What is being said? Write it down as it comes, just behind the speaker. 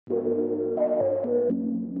Okay,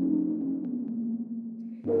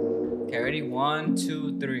 ready? 1,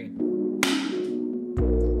 2, 3.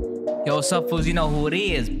 Yo, what's up, fools? You know who it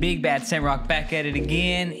is. Big Bad Saint Rock back at it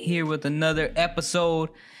again, here with another episode.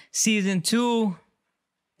 Season 2,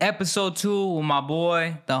 episode 2 with my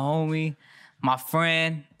boy, the homie, my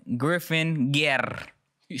friend, Griffin Gher.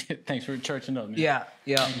 Yeah, thanks for churching up, man. Yeah,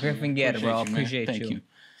 Griffin Gher, bro. Appreciate you.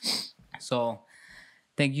 So,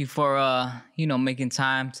 thank you for, making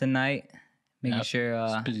time tonight. Making sure.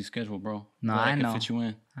 It's a busy schedule, bro. No, Glad I know. can fit you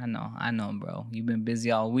in. I know, bro. You've been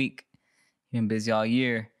busy all week. You've been busy all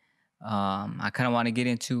year. I kind of want to get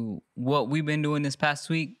into what we've been doing this past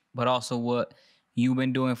week, but also what you've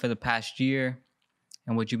been doing for the past year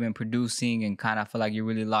and what you've been producing, and kind of feel like you're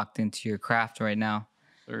really locked into your craft right now.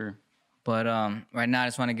 Sure. But right now, I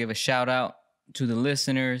just want to give a shout out to the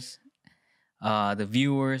listeners, the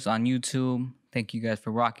viewers on YouTube. Thank you guys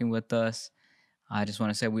for rocking with us. I just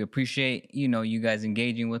want to say we appreciate, you guys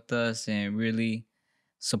engaging with us and really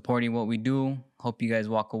supporting what we do. Hope you guys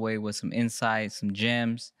walk away with some insights, some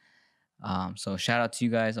gems. So shout out to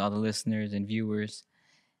you guys, all the listeners and viewers.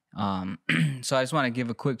 So I just want to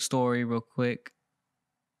give a quick story real quick,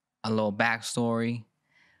 a little backstory,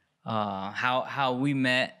 how we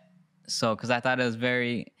met. So, because I thought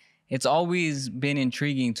it's always been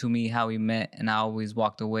intriguing to me how we met, and I always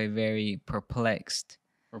walked away very perplexed.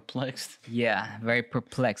 Perplexed? Yeah, very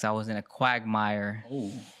perplexed. I was in a quagmire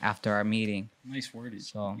after our meeting. Nice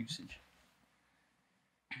wordage. Usage.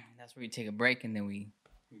 That's where you take a break and then we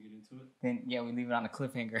get into it? Then we leave it on a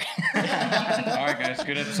cliffhanger. All right, guys,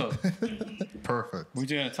 good episode. Perfect. We're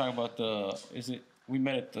just gonna talk about we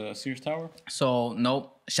met at the Sears Tower? So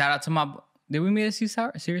nope. Shout out to did we meet at Sears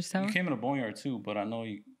Tower? You came in a boneyard too, but I know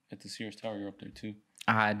you at the Sears Tower you're up there too.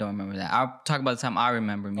 I don't remember that. I'll talk about the time I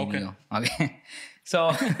remember meeting you. Okay.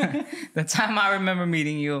 So the time I remember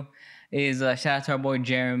meeting you is shout out to our boy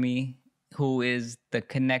Jeremy, who is the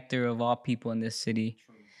connector of all people in this city.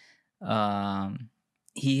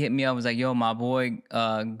 He hit me up, was like, yo, my boy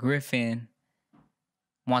Griffin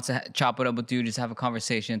wants to chop it up with you, just have a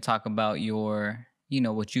conversation, talk about your,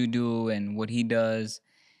 what you do and what he does.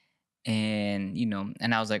 And,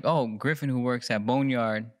 and I was like, oh, Griffin, who works at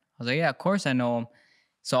Boneyard. I was like, yeah, of course I know him.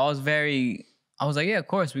 So I was like, yeah, of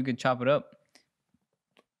course we could chop it up.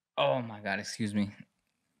 Oh my God, excuse me.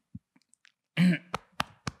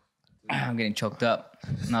 I'm getting choked up.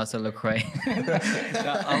 No, it's a LaCroix.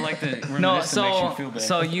 I like the reminiscence makes you feel bad.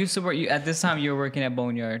 So at this time you were working at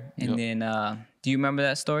Boneyard, and then do you remember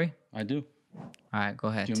that story? I do. All right, go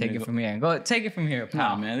ahead. Take it from here. Go take it from here, pal.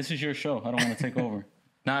 Nah, man, this is your show. I don't want to take over.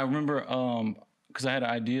 Now I remember because I had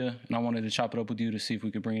an idea and I wanted to chop it up with you to see if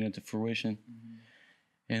we could bring it into fruition. Mm-hmm.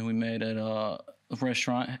 And we met at a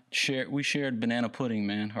restaurant. We shared banana pudding,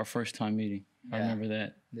 man. Our first time meeting. Yeah. I remember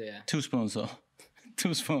that. Yeah. 2 spoons though.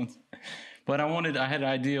 2 spoons. But I had an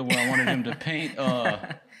idea where I wanted him to paint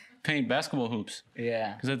basketball hoops.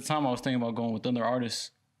 Yeah. Because at the time I was thinking about going with other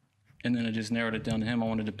artists, and then I just narrowed it down to him. I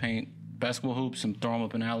wanted to paint basketball hoops and throw them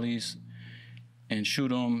up in alleys and shoot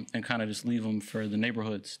them and kind of just leave them for the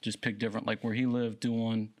neighborhoods. Just pick different, like where he lived, do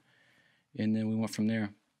one, and then we went from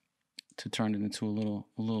there to turn it into a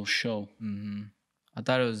little show. Mm-hmm. I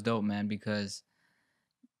thought it was dope, man, because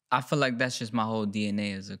I feel like that's just my whole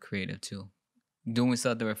DNA as a creative too. Doing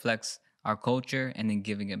stuff that reflects our culture and then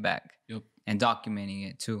giving it back. Yep. And documenting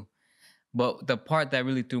it too. But the part that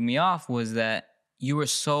really threw me off was that you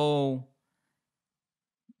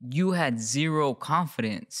had zero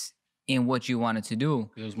confidence in what you wanted to do.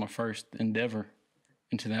 It was my first endeavor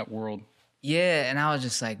into that world. Yeah, and I was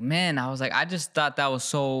just like, man, I just thought that was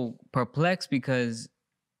so perplexed, because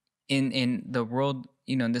in the world,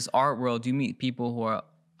 in this art world, you meet people who are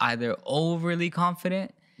either overly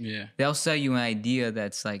confident. Yeah. They'll sell you an idea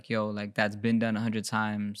that's like, yo, like that's been done 100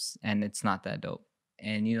 times and it's not that dope.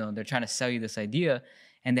 And, they're trying to sell you this idea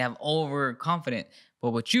and they have overconfident. But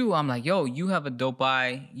with you, I'm like, yo, you have a dope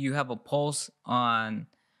eye. You have a pulse on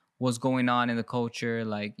what's going on in the culture.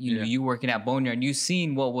 Like, you working at Boneyard, you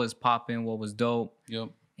seen what was popping, what was dope. Yep.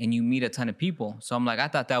 And you meet a ton of people. So I'm like, I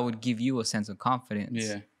thought that would give you a sense of confidence.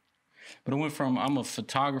 Yeah. But it went from, I'm a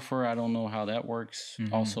photographer. I don't know how that works.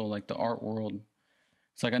 Mm-hmm. Also, like the art world.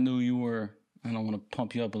 It's like I knew you were, I don't want to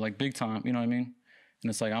pump you up, but like big time, you know what I mean? And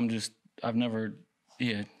it's like, I've never,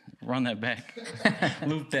 run that back,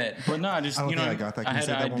 loop that. But no, I just, I got that. Can you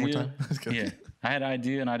say that one more time? Yeah, I had an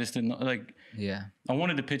idea and I just didn't know, like, I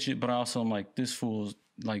wanted to pitch it, but I also, I'm like, this fool's,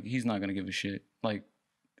 like, he's not going to give a shit. Like,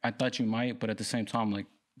 I thought you might, but at the same time, like,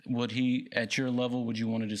 at your level, would you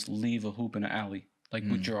want to just leave a hoop in an alley, like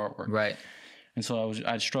with your artwork? Right. And so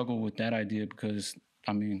I struggled with that idea because,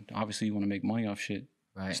 I mean, obviously you want to make money off shit.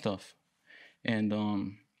 stuff. And I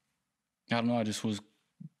don't know, I just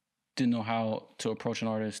didn't know how to approach an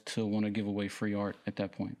artist to want to give away free art at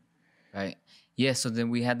that point. Right. Yeah. So then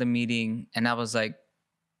we had the meeting, and I was like,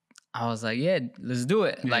 yeah, let's do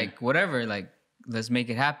it. Yeah. Like, whatever. Like, let's make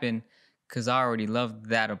it happen. Cause I already loved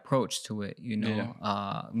that approach to it. You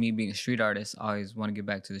know, me being a street artist, I always want to get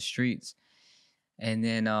back to the streets. And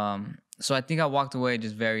then, so I think I walked away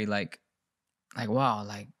just very like, wow,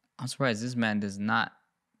 like, I'm surprised this man does not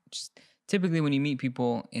just, typically when you meet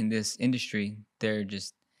people in this industry, they're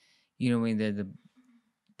just, you know what I mean?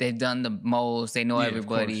 They've done the most, they know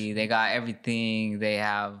everybody, they got everything, they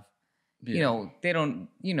have, you know, they don't,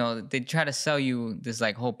 you know, they try to sell you this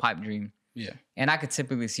like whole pipe dream. Yeah. And I could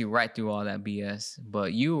typically see right through all that BS,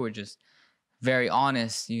 but you were just very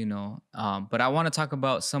honest, you know. But I want to talk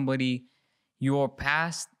about somebody, your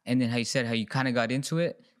past, and then how you said how you kind of got into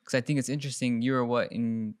it. Because I think it's interesting. You were what,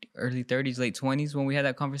 in early 30s, late 20s when we had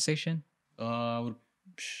that conversation? I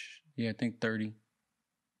think 30.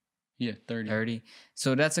 Yeah, 30. 30.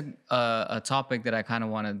 So that's a topic that I kind of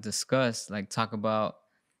want to discuss, like talk about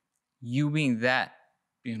you being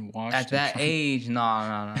washed at that age.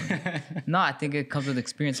 No. No, I think it comes with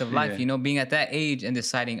experience of life, you know, being at that age and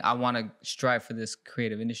deciding I want to strive for this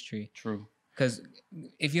creative industry. True. Because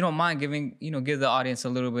if you don't mind give the audience a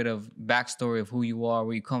little bit of backstory of who you are,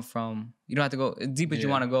 where you come from. You don't have to go as deep as you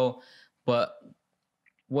want to go, but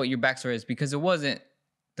what your backstory is, because it wasn't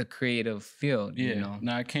the creative field. Yeah. You know?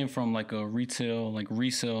 No, I came from like a retail, like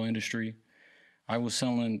resale industry. I've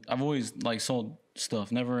always like sold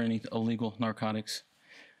stuff, never any illegal narcotics.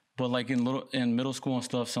 But like in middle school and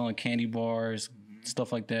stuff, selling candy bars,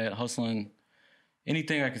 stuff like that, hustling.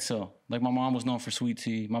 Anything I could sell. Like my mom was known for sweet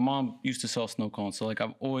tea. My mom used to sell snow cones. So like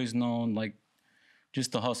I've always known like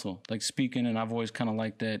just the hustle, like speaking, and I've always kind of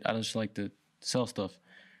liked that. I just like to sell stuff.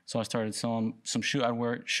 So I started selling some shoes. I'd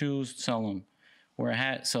wear shoes, sell them. Wear a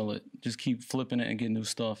hat, sell it. Just keep flipping it and get new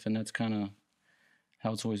stuff. And that's kind of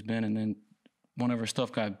how it's always been. And then whenever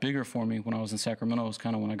stuff got bigger for me, when I was in Sacramento, it was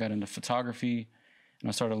kind of when I got into photography and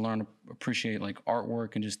I started to learn to appreciate like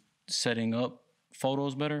artwork and just setting up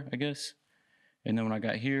photos better, I guess. And then when I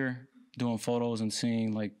got here, doing photos and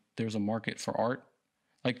seeing like there's a market for art,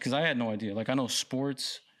 like because I had no idea. Like I know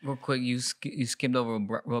sports. Real quick, you skimmed over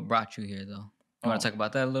what brought you here, though. You want to talk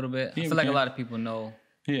about that a little bit? Yeah, I feel like a lot of people know.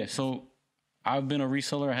 Yeah, so I've been a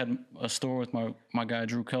reseller. I had a store with my guy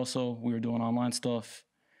Drew Kelso. We were doing online stuff,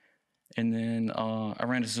 and then I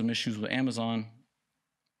ran into some issues with Amazon.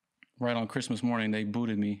 Right on Christmas morning, they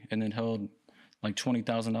booted me and then held like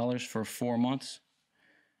 $20,000 for 4 months.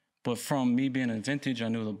 But from me being in Vintage, I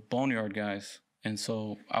knew the Boneyard guys. And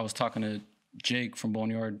so I was talking to Jake from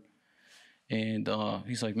Boneyard. And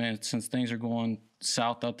he's like, man, since things are going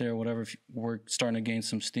south out there, whatever, if we're starting to gain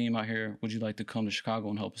some steam out here, would you like to come to Chicago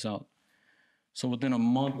and help us out? So within a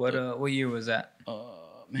month. What year was that?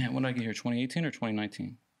 Man, when did I get here? 2018 or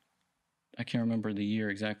 2019? I can't remember the year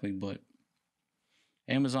exactly, but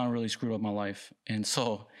Amazon really screwed up my life. And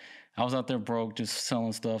so I was out there broke, just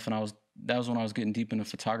selling stuff. And that was when I was getting deep into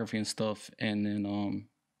photography and stuff. And then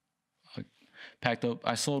I packed up,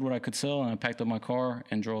 I sold what I could sell, and I packed up my car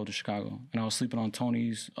and drove to Chicago. And I was sleeping on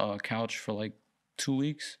Tony's couch for like 2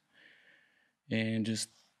 weeks and just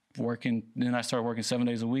working. Then I started working 7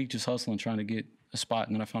 days a week, just hustling, trying to get a spot.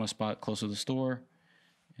 And then I found a spot close to the store.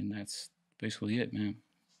 And that's basically it, man.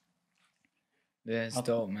 That's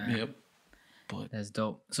dope, man. Yep. But that's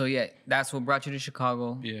dope. So yeah, that's what brought you to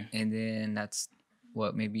Chicago. Yeah. And then that's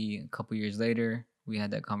what, maybe a couple years later, we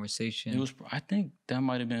had that conversation. It was, I think that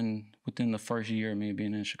might have been within the first year of me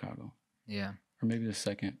being in Chicago. Yeah. Or maybe the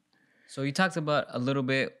second. So you talked about a little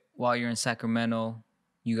bit while you're in Sacramento,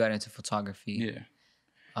 you got into photography.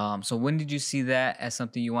 Yeah. So when did you see that as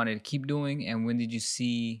something you wanted to keep doing? And when did you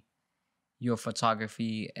see your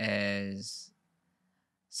photography as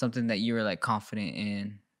something that you were like confident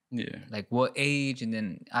in? Yeah. Like what age? And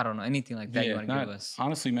then, I don't know, anything like that you want to give us?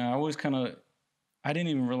 Honestly, man, I always I didn't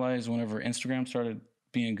even realize whenever Instagram started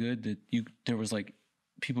being good that there was like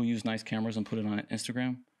people use nice cameras and put it on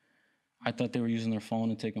Instagram. I thought they were using their phone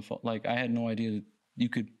and taking photos. Like I had no idea that you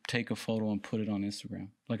could take a photo and put it on Instagram.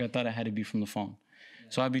 Like I thought it had to be from the phone. Yeah.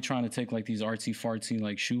 So I'd be trying to take like these artsy fartsy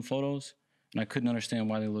like shoe photos, and I couldn't understand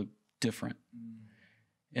why they looked different.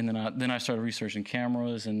 And then I started researching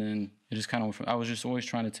cameras, and then it just kind of, I was just always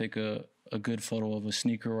trying to take a good photo of a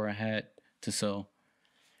sneaker or a hat to sell.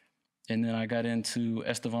 And then I got into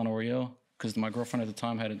Estevan Oriel because my girlfriend at the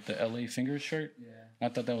time had the LA Fingers shirt. Yeah. I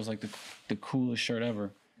thought that was like the coolest shirt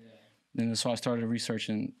ever. Yeah. And so I started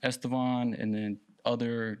researching Estevan and then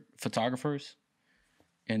other photographers.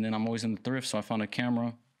 And then I'm always in the thrift, so I found a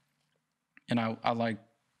camera. and I like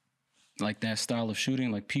that style of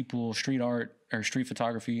shooting, like people, street art or street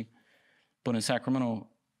photography. But in Sacramento,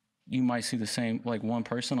 you might see the same, like one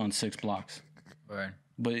person on 6 blocks. Right.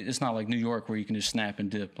 But it's not like New York where you can just snap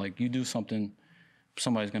and dip. Like you do something,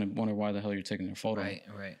 somebody's going to wonder why the hell you're taking their photo. Right,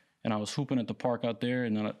 right. And I was hooping at the park out there,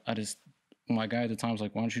 and then my guy at the time was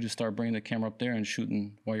like, why don't you just start bringing the camera up there and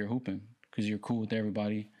shooting while you're hooping? Because you're cool with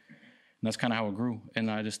everybody. And that's kind of how it grew.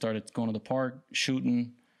 And I just started going to the park,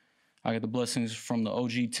 shooting. I got the blessings from the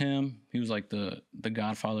OG Tim. He was like the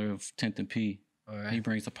godfather of 10th and P. Right. He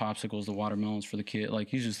brings the popsicles, the watermelons for the kid. Like,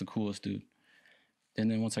 he's just the coolest dude.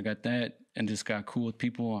 And then once I got that and just got cool with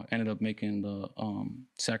people, I ended up making the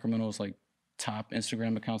Sacramento's like top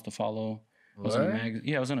Instagram accounts to follow. I was in a magazine.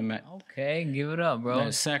 Yeah, I was in a magazine. Okay, give it up,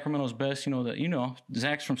 bro. Sacramento's best.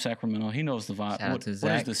 Zach's from Sacramento. He knows the vibe. What is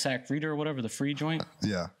the Sac Reader or whatever, the free joint?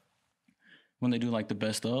 Yeah. When they do like the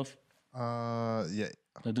best of? Yeah.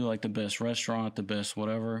 They do like the best restaurant, the best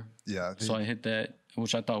whatever. Yeah. So I hit that,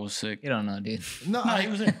 which I thought was sick. You don't know, dude. No, he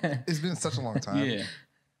was in. It's been such a long time. Yeah. You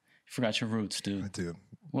forgot your roots, dude. I do.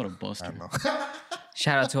 What a buster. I know.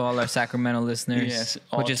 Shout out to all our Sacramento listeners, yes,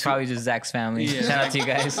 which is probably just Zach's family. Yeah. Shout out to you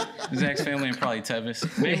guys. Zach's family and probably Tevis.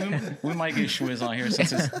 Maybe we might get Schwiz on here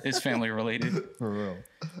since it's family related. For real.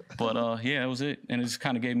 But yeah, that was it. And it just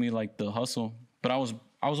kind of gave me like the hustle. But I was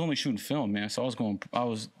only shooting film, man. So I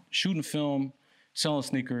was shooting film, selling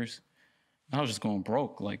sneakers. I was just going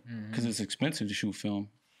broke, like, because it's expensive to shoot film.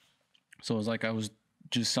 So it was like I was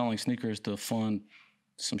just selling sneakers to fund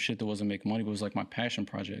some shit that wasn't making money, but it was like my passion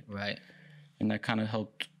project. Right. And that kind of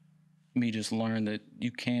helped me just learn that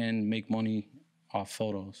you can make money off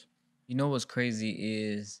photos. You know what's crazy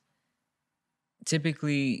is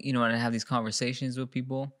typically, when I have these conversations with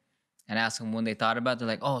people and ask them when they thought about it, they're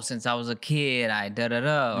like, oh, since I was a kid, I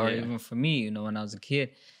da-da-da. Or even for me, when I was a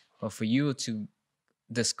kid. But for you to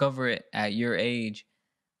discover it at your age,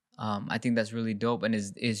 I think that's really dope and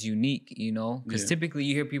is unique, Because typically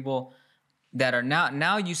you hear people that are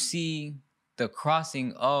now you see the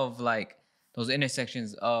crossing of like those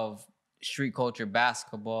intersections of street culture,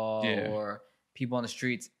 basketball, or people on the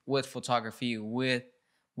streets with photography, with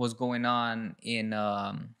what's going on in,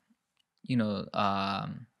 I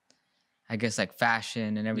guess like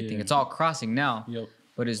fashion and everything. It's all crossing now. Yep.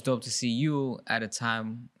 But it's dope to see you at a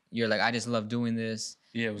time you're like, I just love doing this.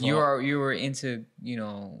 Yeah, you were into,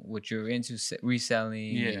 what you're into,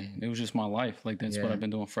 reselling. Yeah, it was just my life. Like that's what I've been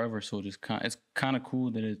doing forever. So it's kind of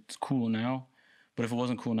cool that it's cool now. But if it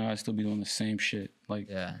wasn't cool now, I'd still be doing the same shit. Like,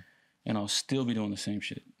 and I'll still be doing the same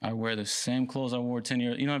shit. I wear the same clothes I wore 10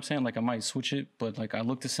 years. You know what I'm saying? Like I might switch it, but like I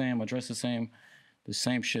look the same, I dress the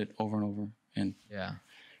same shit over and over. And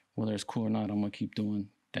whether it's cool or not, I'm gonna keep doing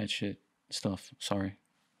that stuff. Sorry.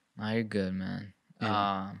 Nah, you're good, man.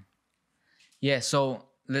 Yeah. So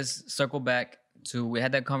let's circle back to, we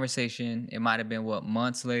had that conversation. It might have been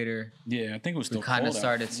months later. Yeah, I think it was still we kind of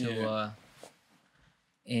started to.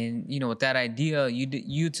 And with that idea,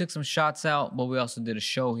 you took some shots out, but we also did a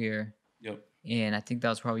show here. Yep. And I think that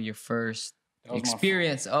was probably your first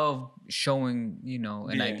experience of showing,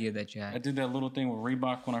 an idea that you had. I did that little thing with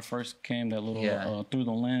Reebok when I first came, that little Through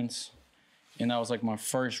the Lens. And that was like my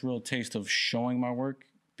first real taste of showing my work.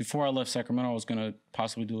 Before I left Sacramento, I was going to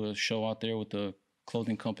possibly do a show out there with the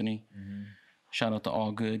clothing company. Mm-hmm. Shout out to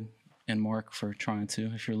All Good and Mark for trying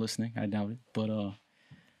to, if you're listening. I doubt it. But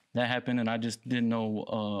that happened, and I just didn't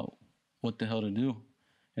know what the hell to do.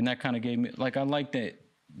 And that kind of gave me, like, I like that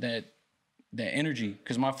energy,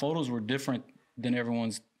 because my photos were different than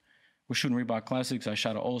everyone's. We're shooting Reebok Classics. I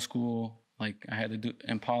shot an old school. Like, I had to do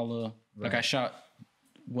Impala. Right. Like, I shot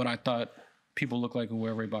what I thought people look like who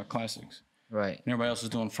wear Reebok Classics. Right. And everybody else is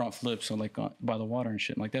doing front flips, so like by the water and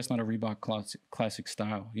shit. Like, that's not a Reebok classic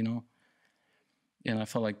style, And I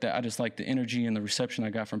felt like that. I just like the energy and the reception I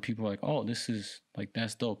got from people. Like, oh, this is like,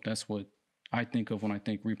 that's dope. That's what I think of when I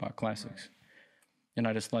think Reebok Classics. Right. And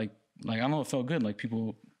I just like I don't know, it felt good. Like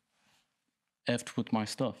people effed with my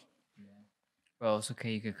stuff. Bro, it's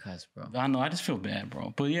okay. You could cuss, bro. I know. I just feel bad,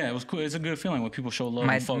 bro. But yeah, it was cool. It's a good feeling when people show love.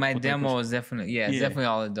 My demo is definitely, it's definitely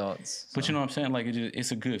all adults. So. But you know what I'm saying? Like, it's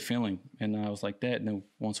a good feeling. And I was like that. And then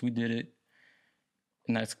once we did it,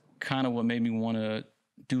 and that's kind of what made me want to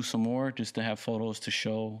do some more, just to have photos to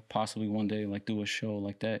show, possibly one day, like do a show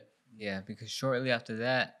like that. Yeah, because shortly after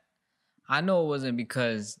that, I know it wasn't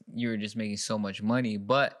because you were just making so much money,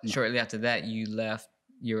 but shortly after that, you left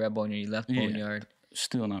your Red Boneyard, you left Boneyard.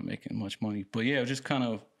 Still not making much money. But yeah, it was just kind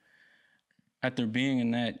of, after being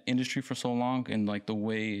in that industry for so long, and like the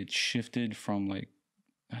way it shifted from like,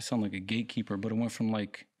 I sound like a gatekeeper, but it went from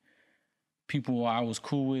like people I was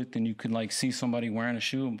cool with, and you could like see somebody wearing a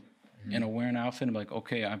shoe. in a wearing outfit and be like,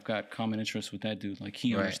 okay, I've got common interests with that dude. Like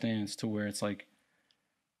he understands, to where it's like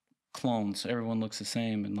clones. Everyone looks the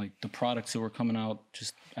same, and like the products that were coming out,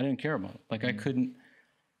 just I didn't care about. Like I couldn't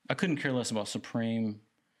care less about Supreme,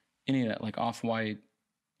 any of that, like Off-White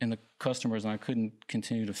and the customers, and I couldn't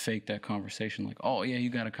continue to fake that conversation. Like, oh yeah, you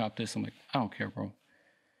got to cop this. I'm like, I don't care, bro.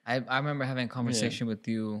 I remember having a conversation with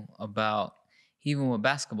you about even with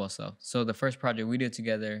basketball stuff. So the first project we did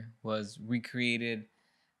together was recreated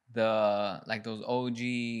the like those OG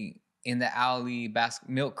in the alley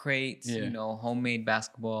milk crates, you know, homemade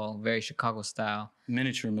basketball, very Chicago style.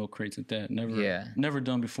 Miniature milk crates at that. Never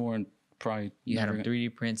done before, and probably you had them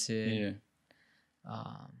 3D printed. Yeah.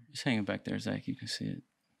 It's hanging back there, Zach. You can see it.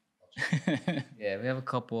 Yeah, we have a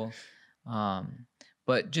couple.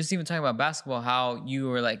 But just even talking about basketball, how you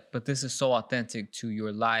were like, but this is so authentic to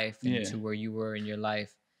your life and to where you were in your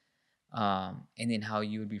life. And then how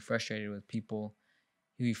you would be frustrated with people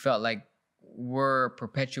who you felt like were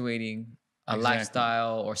perpetuating a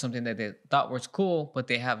lifestyle or something that they thought was cool, but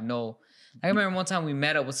they have no. I remember one time we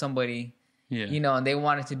met up with somebody, you know, and they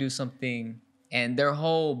wanted to do something, and their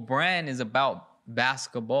whole brand is about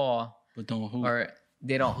basketball, but don't hoop. Or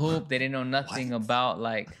they don't hoop. They didn't know nothing about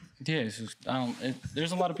like. Yeah, it's just,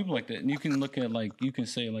 there's a lot of people like that, and you can look at like you can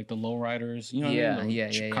say like the lowriders, you know what I mean?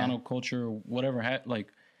 Chicano culture, whatever, like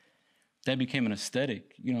that became an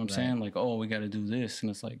aesthetic. You know what I'm saying? Like, oh, we got to do this, and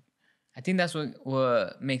it's like. I think that's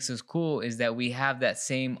what makes us cool is that we have that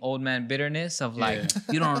same old man bitterness of like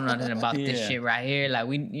you don't know nothing about this shit right here. Like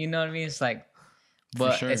you know what I mean? It's like,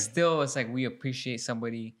 but it's like we appreciate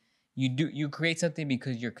somebody. You create something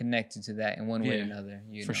because you're connected to that in one way or another.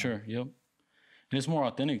 You know? Sure. Yep. And it's more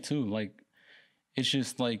authentic too. Like it's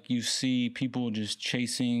just like you see people just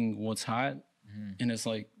chasing what's hot, and it's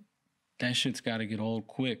like that shit's got to get old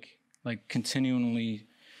quick. Like continually,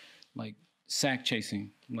 like sack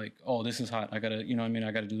chasing. Like, oh, this is hot. I gotta, you know what I mean?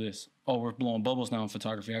 I gotta do this. Oh, we're blowing bubbles now in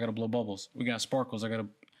photography. I gotta blow bubbles. We got sparkles.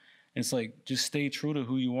 It's like, just stay true to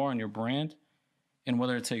who you are and your brand. And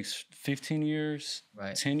whether it takes 15 years,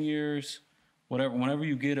 10 years, whatever, whenever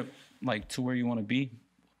you get like to where you want to be,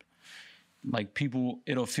 like people,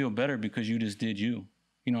 it'll feel better because you just did you.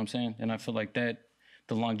 You know what I'm saying? And I feel like that,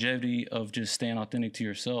 the longevity of just staying authentic to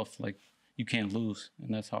yourself, like you can't lose.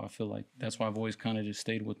 And that's how I feel like. That's why I've always kind of just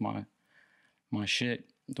stayed with my shit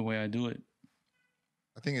the way I do it.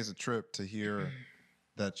 I think it's a trip to hear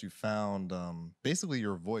that you found basically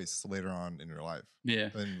your voice later on in your life.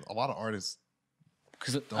 Yeah. And a lot of artists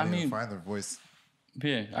don't even find their voice.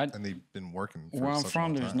 Yeah. And they've been working for where I'm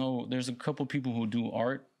from, there's a couple people who do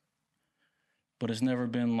art, but it's never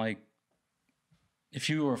been like, if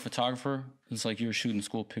you were a photographer, it's like you're shooting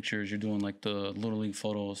school pictures, you're doing like the Little League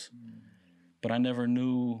photos. But I never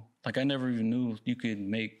even knew you could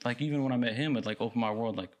make, like even when I met him, it like opened my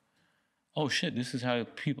world, like, oh shit, this is how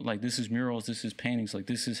people, like this is murals, this is paintings, like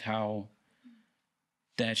this is how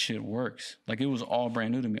that shit works. Like it was all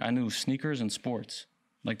brand new to me. I knew sneakers and sports,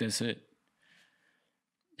 like that's it.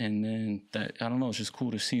 And then that, I don't know, it's just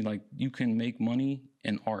cool to see like you can make money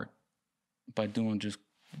in art by doing just,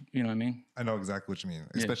 you know what I mean? I know exactly what you mean,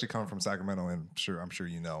 especially coming from Sacramento, and I'm sure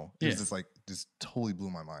you know. It's just like, just totally blew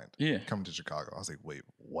my mind. Yeah. Coming to Chicago, I was like, wait,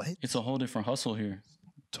 what? It's a whole different hustle here.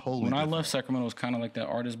 Totally. When I left Sacramento, it was kind of like that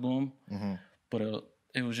artist boom, but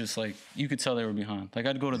it was just like, you could tell they were behind. Like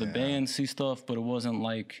I'd go to the Bay and see stuff, but it wasn't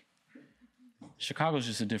like, Chicago's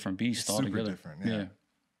just a different beast altogether. Super different,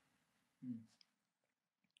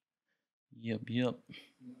 Yep.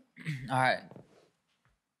 All right.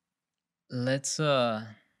 Let's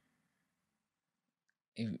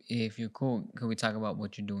if you're cool, could we talk about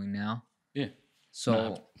what you're doing now? Yeah.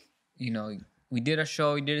 So, you know, we did a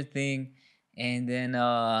show, we did a thing, and then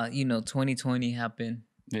 2020 happened.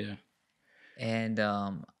 Yeah. And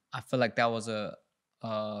I feel like that was a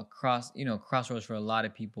crossroads for a lot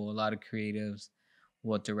of people, a lot of creatives,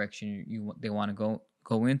 what direction they want to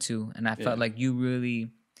go into. And I felt like you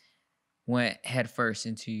really went headfirst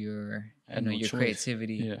into your your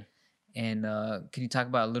creativity. Yeah. And can you talk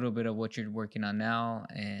about a little bit of what you're working on now,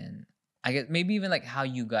 and I guess maybe even like how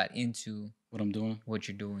you got into what I'm doing, what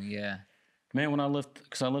you're doing? Yeah, man. When I left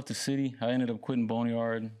the city, I ended up quitting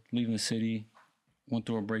Boneyard, leaving the city, went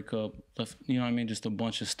through a breakup, left. You know what I mean? Just a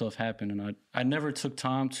bunch of stuff happened, and I never took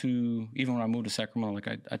time to, even when I moved to Sacramento, like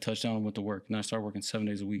I touched down and went to work, and I started working 7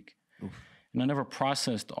 days a week, and I never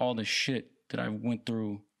processed all the shit that I went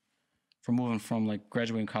through from moving from like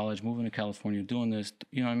graduating college, moving to California, doing this.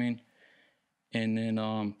 You know what I mean? And then,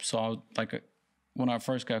 so I was like, when I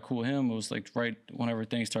first got cool with him, it was like right whenever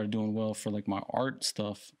things started doing well for like my art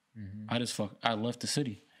stuff, I left the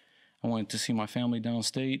city. I wanted to see my family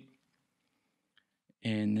downstate.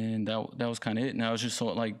 And then that was kind of it. And I was just so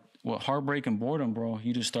like, with heartbreak and boredom, bro,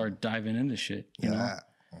 you just start diving into shit, you know?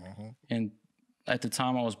 And at the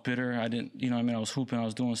time I was bitter. I didn't, you know what I mean? I was hooping, I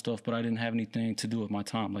was doing stuff, but I didn't have anything to do with my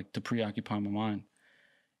time, like to preoccupy my mind.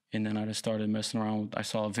 And then I just started messing around. I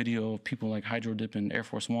saw a video of people like hydro dipping Air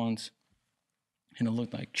Force Ones, and it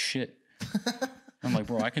looked like shit. I'm like,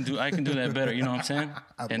 bro, I can do that better. You know what I'm saying?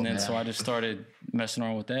 And then so I just started messing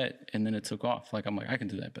around with that, and then it took off. Like I'm like, I can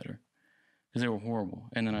do that better, because they were horrible.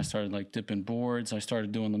 And then I started like dipping boards. I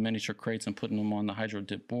started doing the miniature crates and putting them on the hydro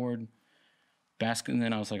dip board. And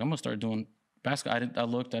then I was like, I'm gonna start doing basketball. I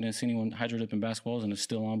looked, I didn't see anyone hydro dipping basketballs, and it's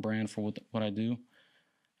still on brand for what I do.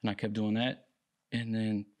 And I kept doing that. And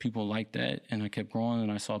then people liked that, and I kept growing,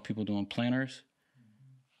 and I saw people doing planners.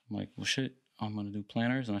 I'm like, well, shit, I'm going to do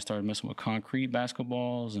planners. And I started messing with concrete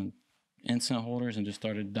basketballs and incense holders and just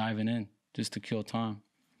started diving in just to kill time.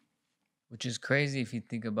 Which is crazy if you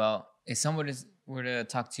think about, if someone were to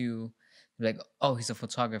talk to you, like, oh, he's a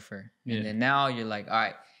photographer. Yeah. And then now you're like, all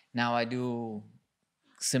right, now I do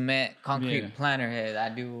cement, concrete planner head.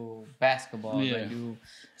 I do basketballs. I do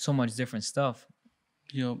so much different stuff.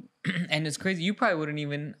 Yep. And it's crazy. You probably wouldn't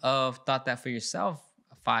even have thought that for yourself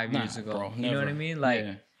 5 years ago. Bro, you know what I mean? Like,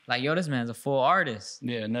 yo, this man's a full artist.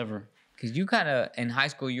 Yeah, never. Because you kind of, in high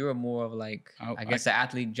school, you were more of like, I guess, an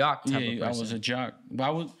athlete jock type of person. I was a jock.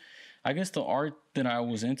 But I guess the art that I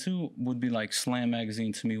was into would be like Slam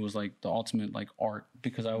magazine to me was like the ultimate like art,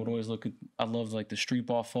 because I would always I loved like the street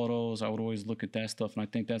ball photos. I would always look at that stuff. And I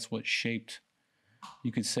think that's what shaped,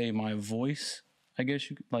 you could say, my voice. I guess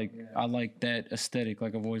you could, like, I like that aesthetic.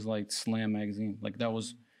 Like I've always liked Slam magazine. Like that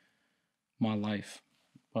was my life.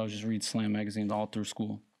 I would just read Slam magazines all through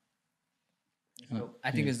school.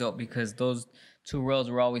 I think it's dope because those two worlds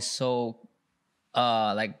were always so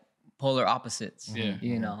like polar opposites. Yeah.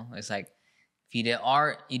 You know, it's like if you did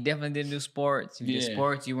art, you definitely didn't do sports. If you did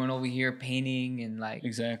sports, you weren't over here painting and like.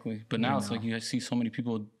 Exactly. But now it's like you see so many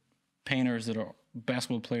people, painters that are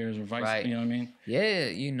basketball players or vice, you know what I mean? Yeah,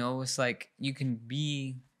 you know, it's like you can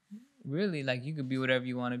be really like you could be whatever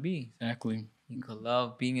you want to be. Exactly. You could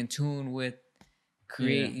love being in tune with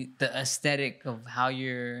create the aesthetic of how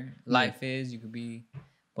your life is. You could be,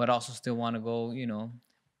 but also still want to go, you know,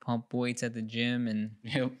 pump weights at the gym and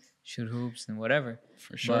shoot hoops and whatever.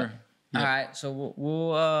 For sure. All right, so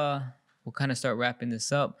we'll kind of start wrapping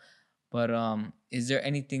this up. But is there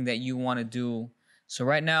anything that you want to do? So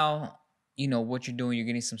right now, you know what you're doing. You're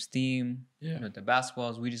getting some steam. Yeah. You know, the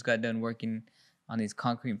basketballs. We just got done working on these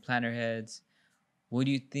concrete planter heads. What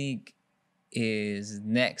do you think is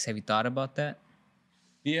next? Have you thought about that?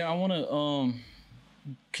 Yeah, I want to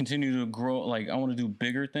continue to grow. Like I want to do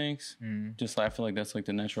bigger things. Just like I feel like that's like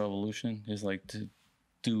the natural evolution is like to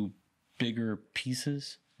do bigger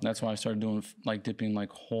pieces. That's why I started doing like dipping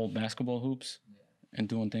like whole basketball hoops and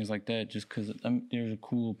doing things like that. Just because they're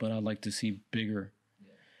cool, but I like to see bigger.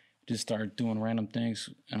 Just start doing random things,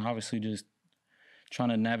 and obviously just trying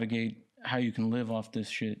to navigate how you can live off this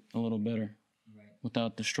shit a little better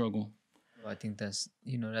without the struggle. Well, I think that's,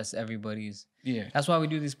 you know, that's everybody's. Yeah. That's why we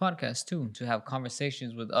do these podcasts too, to have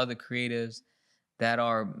conversations with other creatives that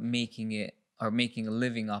are making it or making a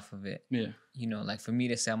living off of it. Yeah. You know, like for me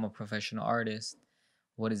to say I'm a professional artist,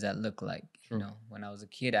 what does that look like? Sure. You know, when I was a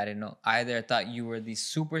kid, I didn't know. Either I thought you were the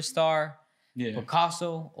superstar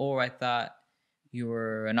Picasso, or I thought you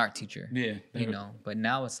were an art teacher. Yeah. You know, but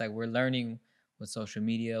now it's like we're learning with social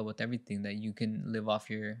media, with everything, that you can live off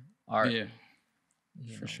your art. Yeah.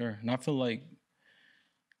 For sure. And I feel like,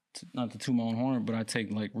 not to toot my own horn, but I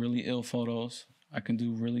take like really ill photos. I can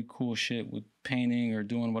do really cool shit with painting or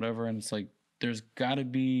doing whatever. And it's like, there's got to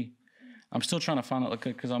be, I'm still trying to find out, like,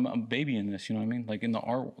 because I'm a baby in this, you know what I mean? Like in the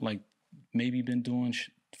art, like maybe been doing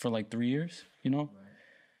for like 3 years, you know?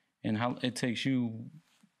 And how it takes you,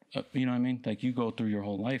 you know what I mean? Like you go through your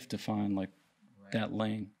whole life to find like that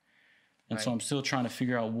lane. And so I'm still trying to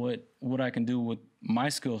figure out what I can do with my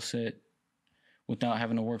skill set without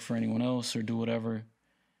having to work for anyone else or do whatever,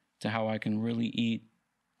 to how I can really eat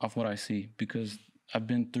off what I see. Because I've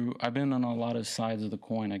been on a lot of sides of the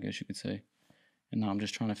coin, I guess you could say. And now I'm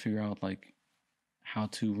just trying to figure out like how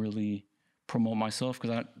to really promote myself.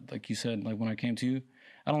 Because I, like you said, like when I came to you,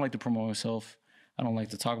 I don't like to promote myself. I don't like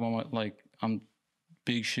to talk about like I'm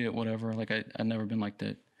big shit, whatever. Like I've never been like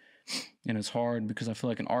that. And it's hard because I feel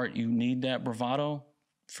like in art, you need that bravado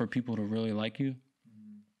for people to really like you.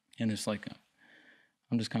 And it's like,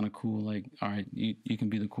 I'm just kind of cool. Like, all right, you can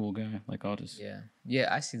be the cool guy. Like, I'll just.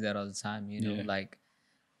 Yeah, I see that all the time. You know, like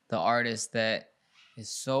the artist that is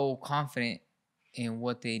so confident in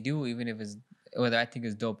what they do, even if it's, whether I think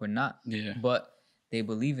it's dope or not. Yeah. But they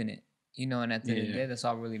believe in it. You know, and at the end of the Yeah. day, that's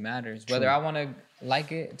all really matters. True. Whether I want to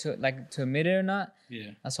like it, to admit it or not,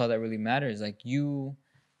 Yeah. that's all that really matters. Like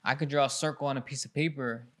I could draw a circle on a piece of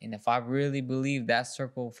paper, and if I really believe that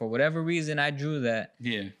circle, for whatever reason I drew that,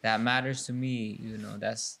 Yeah. that matters to me. You know,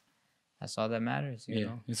 that's all that matters. You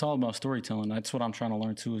know. It's all about storytelling. That's what I'm trying to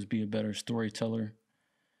learn too, is be a better storyteller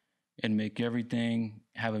and make everything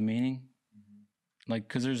have a meaning. Like,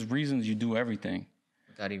 because there's reasons you do everything.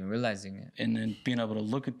 Without even realizing it. And then being able to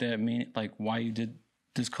look at that meaning, like why you did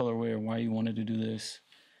this colorway or why you wanted to do this,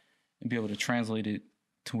 and be able to translate it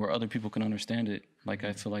to where other people can understand it. Like,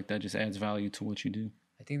 I feel like that just adds value to what you do.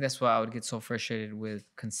 I think that's why I would get so frustrated with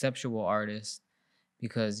conceptual artists,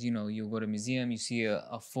 because, you know, you go to a museum, you see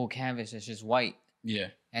a full canvas that's just white. Yeah.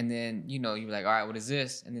 And then, you know, you're like, all right, what is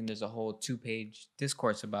this? And then there's a whole 2-page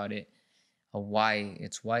discourse about it, of why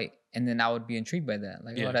it's white. And then I would be intrigued by that.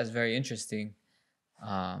 Like, oh, that's very interesting.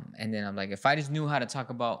 And then I'm like, if I just knew how to talk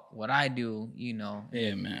about what I do, you know.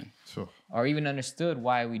 Yeah, man. Sure. Or even understood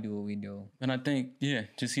why we do what we do. And I think,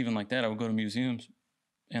 just even like that, I would go to museums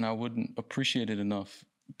and I wouldn't appreciate it enough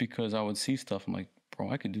because I would see stuff. I'm like, bro,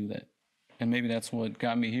 I could do that. And maybe that's what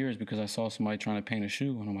got me here, is because I saw somebody trying to paint a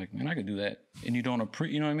shoe and I'm like, man, I could do that. And you don't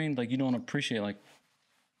you know what I mean? Like, you don't appreciate like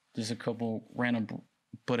just a couple random,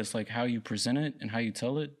 but it's like how you present it and how you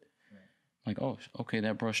tell it. Like, oh, okay,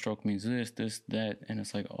 that brush stroke means this, that. And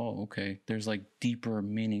it's like, oh, okay. There's like deeper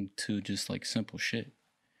meaning to just like simple shit.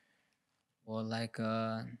 Well, like,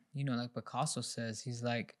 you know, like Picasso says, he's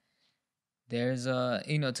like, there's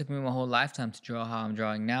you know, it took me my whole lifetime to draw how I'm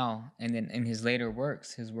drawing now. And then in his later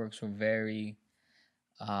works, his works were very,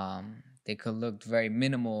 they could look very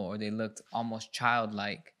minimal, or they looked almost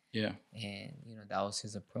childlike. Yeah. And, you know, that was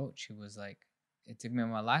his approach. He was like, it took me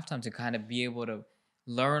my lifetime to kind of be able to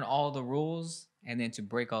learn all the rules and then to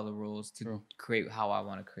break all the rules to create how I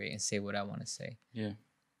want to create and say what I want to say. Yeah.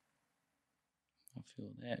 I feel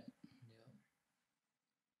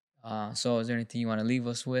that. So is there anything you want to leave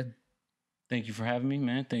us with? Thank you for having me,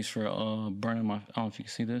 man. Thanks for burning my, I don't know if you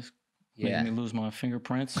can see this. Yeah. Making me lose my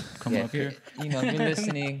fingerprints coming up here. You know, if you're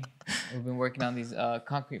listening, we've been working on these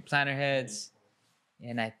concrete planter heads.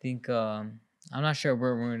 And I think, I'm not sure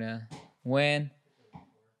where we're going to when,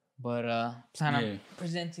 but plan on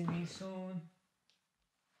presenting these soon.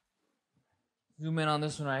 Zoom in on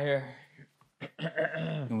this one right here.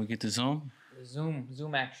 Can we get the zoom?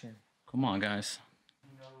 Zoom action. Come on, guys.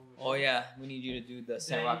 Oh yeah, we need you to do the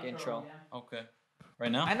San Rock intro. Okay.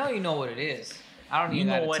 Right now? I know you know what it is. I don't You even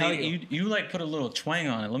know gotta what tell it, you. you like put a little twang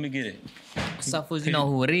on it. Let me get it. What's up, fools? You know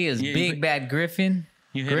who it is. Yeah, Big Bad Griffin.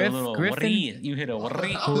 You hit a little Griffin. worry. You hit a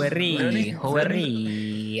worry.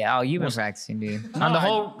 Hooray. Oh, you've been practicing, dude. No,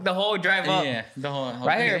 On the whole drive up. Yeah, the whole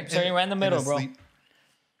Right here, starting right in the middle, bro.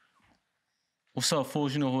 What's up,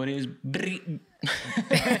 fools? You know who it is.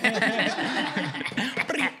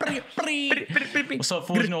 What's up,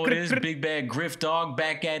 fools? You know what it is. Big Bad Griff Dog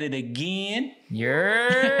back at it again.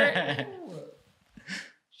 Yeah.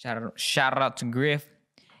 Shout out to Griff.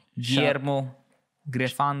 Guillermo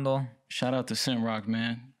Griffando. Shout out to Sin Rock,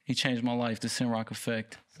 man. He changed my life. The Sin Rock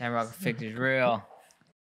effect. San Rock effect is real.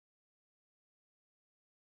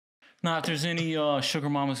 Now, if there's any sugar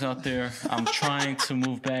mamas out there, I'm trying to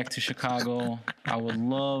move back to Chicago. I would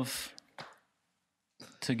love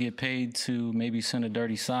to get paid to maybe send a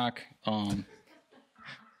dirty sock.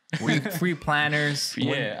 Free planners.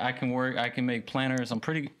 Yeah, I can work. I can make planners.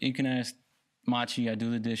 You can ask Machi. I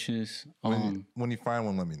do the dishes. When you find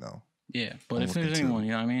one, let me know. Yeah, but I'm if there's looking anyone,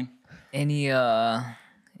 you know what I mean?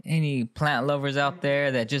 Any plant lovers out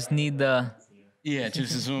there that just need the... Yeah,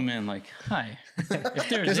 just zoom in like, hi. If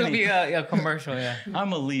there's This will any, be a commercial, yeah.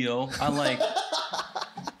 I'm a Leo. I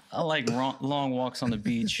like long walks on the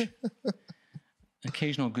beach.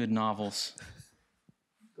 Occasional good novels.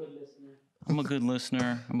 Good listener. I'm a good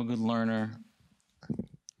listener. I'm a good learner.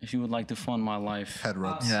 If you would like to fund my life, Head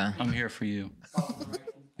rubs. Yeah. I'm here for you.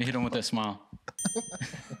 You hit him with that smile.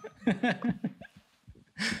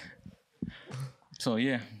 So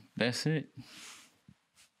yeah, that's it.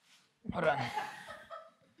 Hold on.